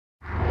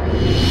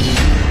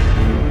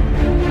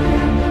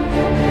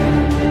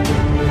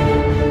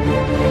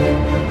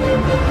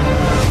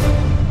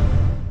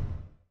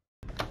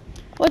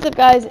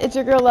Guys, it's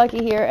your girl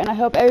Lucky here, and I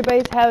hope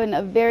everybody's having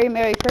a very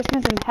Merry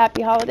Christmas and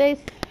Happy Holidays.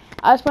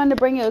 I just wanted to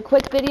bring you a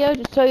quick video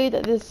to show you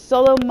that this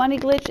solo money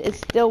glitch is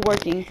still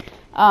working.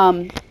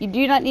 You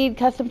do not need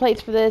custom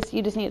plates for this.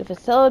 You just need a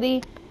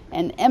facility,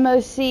 an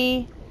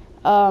MOC,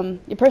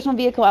 your personal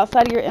vehicle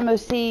outside of your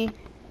MOC,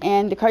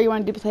 and the car you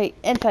want to duplicate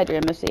inside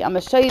your MOC. I'm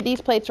going to show you these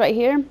plates right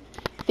here.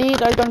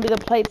 These are going to be the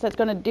plates that's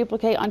going to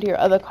duplicate onto your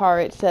other car.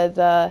 It says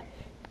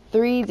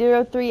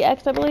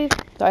 303X, I believe.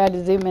 Sorry, I had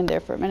to zoom in there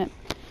for a minute.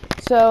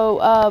 So,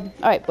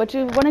 alright, what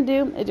you want to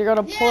do is you're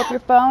going to pull up your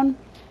phone,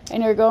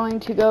 and you're going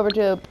to go over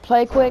to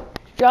Play Quick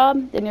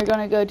Job, then you're going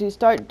to go to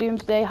Start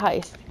Doomsday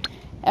Heist,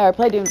 or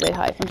Play Doomsday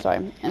Heist, I'm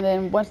sorry. And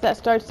then once that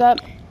starts up,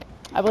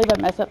 I believe I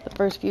messed up the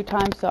first few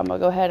times, so I'm going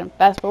to go ahead and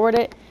fast forward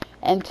it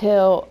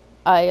until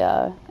I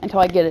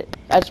get it.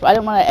 I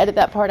didn't want to edit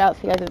that part out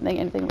so you guys didn't think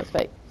anything was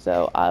fake.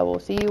 So, I will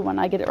see you when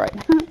I get it right.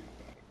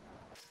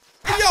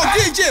 Hey, yo,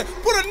 DJ,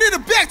 put a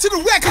nigga back to the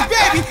record,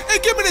 baby,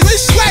 and give me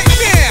this right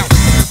now.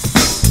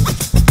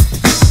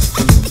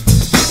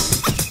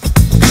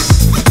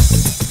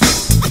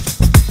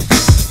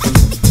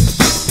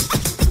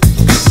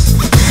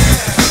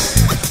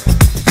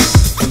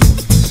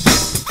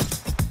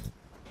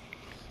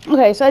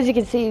 Okay, so as you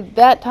can see,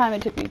 that time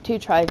it took me 2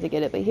 tries to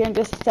get it, but here in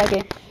just a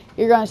second,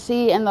 you're going to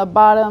see in the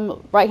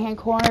bottom right-hand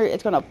corner,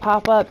 it's going to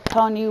pop up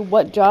telling you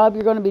what job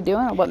you're going to be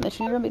doing or what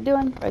mission you're going to be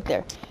doing right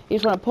there. You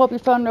just want to pull up your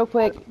phone real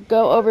quick,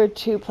 go over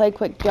to Play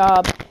Quick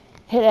Job,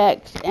 hit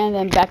X, and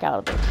then back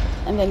out of it.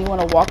 And then you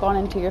want to walk on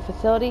into your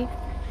facility,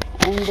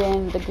 and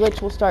then the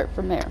glitch will start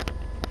from there.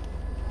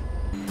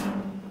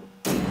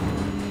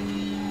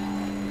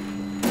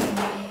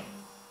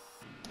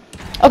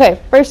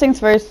 Okay, first things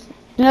first.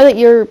 To know that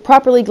you're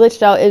properly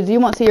glitched out is you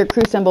won't see your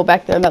crew symbol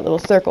back there in that little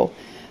circle.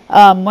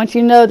 Once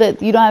you know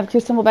that you don't have a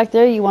crew symbol back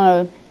there, you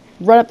want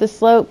to run up the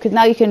slope, because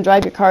now you can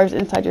drive your cars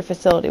inside your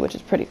facility, which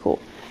is pretty cool.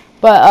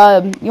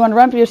 But you want to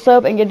run up your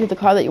slope and get into the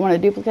car that you want to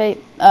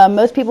duplicate.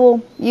 Most people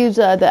use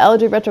the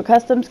LG Retro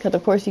Customs because,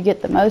 of course, you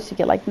get the most. You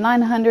get like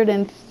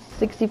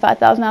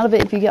 965,000 out of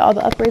it if you get all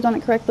the upgrades on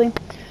it correctly.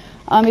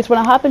 You just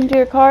want to hop into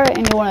your car and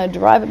you want to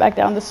drive it back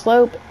down the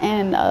slope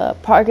and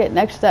park it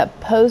next to that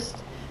post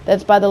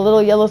that's by the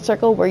little yellow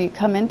circle where you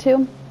come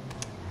into,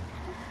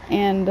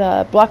 and you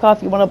want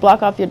to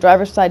block off your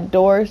driver's side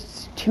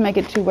doors to make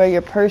it to where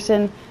your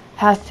person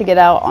has to get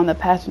out on the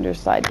passenger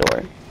side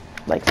door,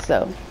 like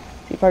so.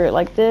 You park it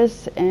like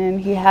this, and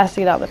he has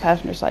to get out the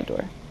passenger side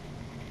door,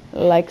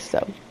 like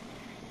so.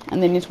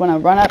 And then you just want to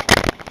run up,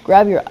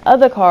 grab your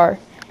other car,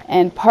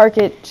 and park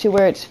it to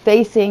where it's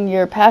facing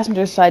your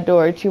passenger side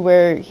door, to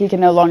where he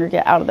can no longer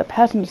get out of the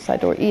passenger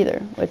side door either,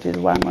 which is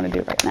what I'm going to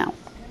do right now.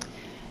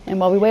 And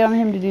while we wait on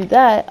him to do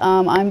that,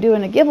 I'm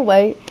doing a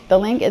giveaway. The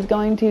link is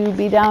going to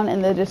be down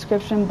in the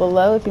description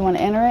below if you want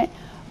to enter it.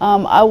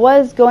 I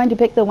was going to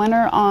pick the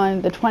winner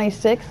on the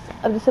 26th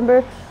of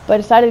December, but I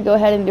decided to go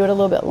ahead and do it a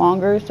little bit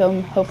longer,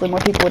 so hopefully more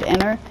people would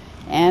enter,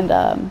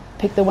 and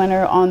pick the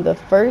winner on the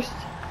 1st.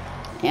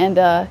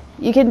 And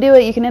you can do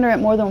it. You can enter it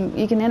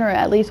you can enter it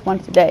at least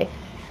once a day,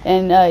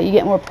 and you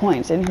get more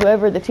points. And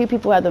whoever the 2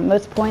 people who have the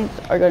most points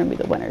are going to be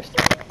the winners.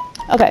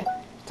 Okay.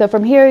 So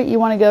from here, you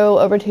want to go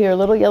over to your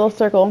little yellow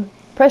circle,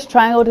 press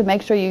triangle to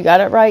make sure you got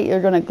it right.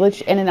 You're going to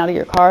glitch in and out of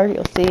your car.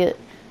 You'll see it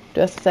in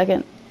just a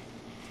second.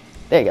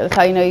 There you go. That's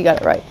how you know you got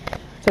it right.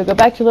 So go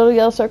back to your little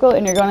yellow circle,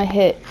 and you're going to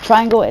hit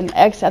triangle and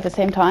X at the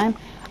same time.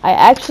 I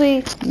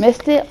actually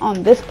missed it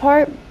on this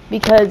part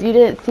because you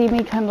didn't see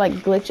me kind of like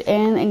glitch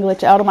in and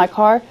glitch out of my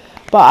car.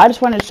 But I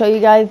just wanted to show you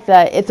guys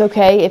that it's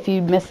okay if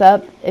you mess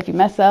up. If you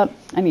mess up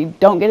and you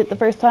don't get it the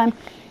first time,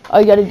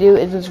 all you got to do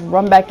is just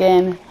run back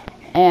in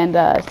and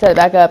set it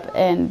back up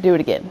and do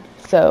it again.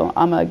 So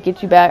I'm going to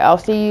get you back. I'll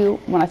see you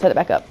when I set it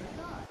back up.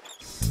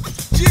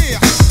 Yeah.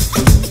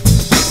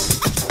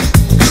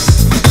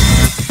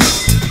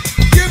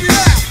 Give me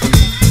that.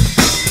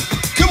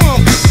 Come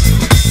on.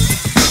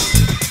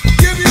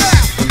 Give me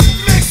that.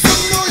 Make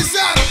some noise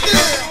out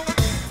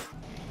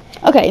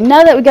there. Okay,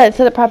 now that we got it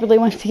set up properly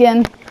once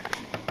again,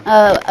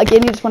 you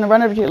just want to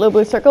run over to your little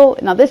blue circle.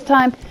 Now this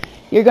time,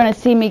 you're going to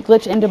see me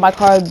glitch into my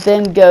car,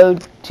 then go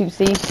to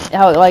see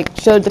how it like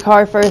showed the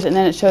car first, and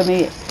then it showed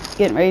me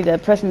getting ready to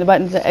pressing the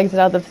button to exit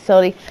out of the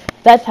facility.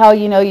 That's how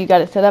you know you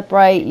got it set up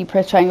right. You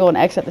press triangle and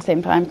X at the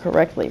same time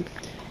correctly.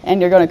 And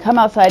you're going to come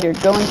outside. You're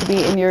going to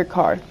be in your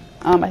car.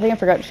 I think I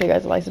forgot to show you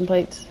guys the license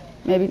plates.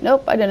 Maybe.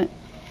 Nope, I didn't.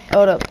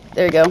 Hold up.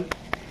 There you go.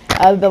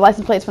 The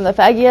license plates from the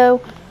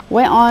Faggio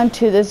went on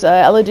to this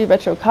LG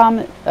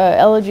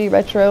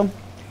Retro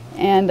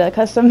and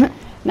Custom.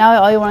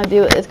 Now all you want to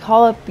do is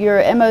call up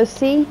your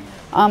MOC.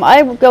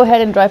 I will go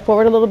ahead and drive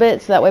forward a little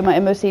bit so that way my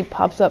MOC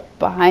pops up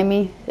behind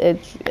me. It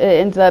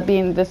ends up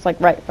being just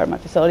like right in front of my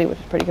facility, which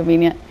is pretty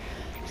convenient.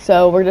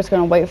 So we're just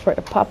going to wait for it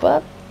to pop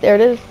up. There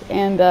it is.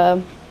 And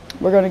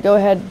we're going to go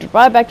ahead and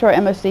drive back to our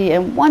MOC.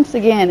 And once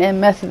again, it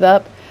messes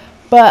up.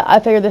 But I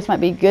figured this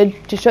might be good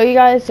to show you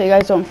guys so you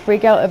guys don't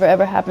freak out if it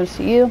ever happens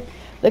to you.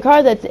 The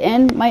car that's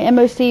in my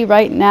MOC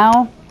right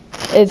now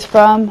is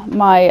from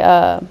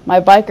my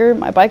my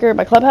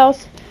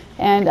clubhouse.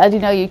 And as you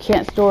know, you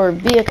can't store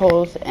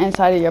vehicles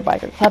inside of your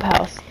biker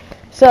clubhouse.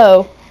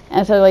 So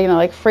instead of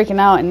like freaking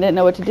out and didn't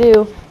know what to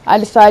do, I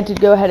decided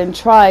to go ahead and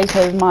try,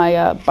 because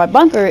my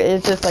bunker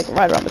is just like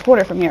right around the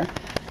corner from here.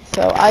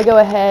 So I go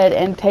ahead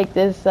and take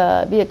this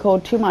vehicle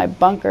to my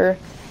bunker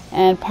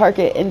and park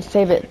it and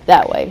save it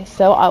that way.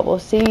 So I will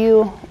see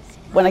you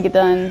when I get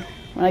done,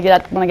 when I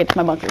get to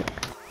my bunker.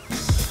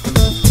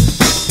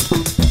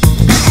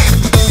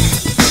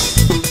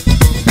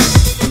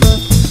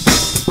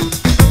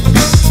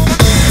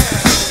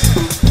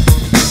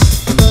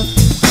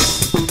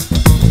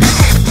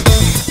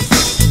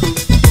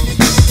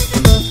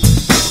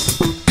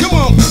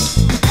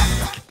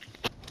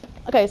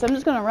 Okay, so I'm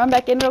just going to run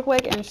back in real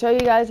quick and show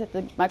you guys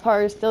that my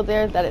car is still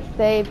there, that it's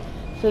saved.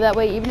 So that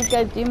way, even if you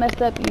guys do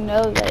mess up, you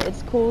know that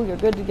it's cool, you're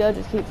good to go,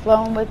 just keep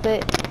flowing with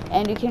it.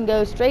 And you can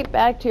go straight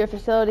back to your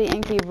facility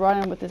and keep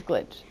running with this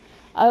glitch.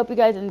 I hope you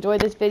guys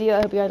enjoyed this video.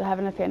 I hope you guys are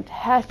having a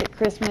fantastic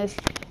Christmas.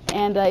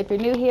 And if you're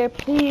new here,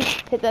 please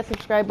hit that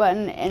subscribe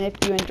button. And if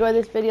you enjoy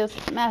this video,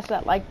 smash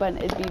that like button.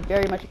 It'd be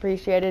very much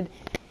appreciated.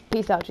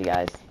 Peace out, you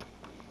guys.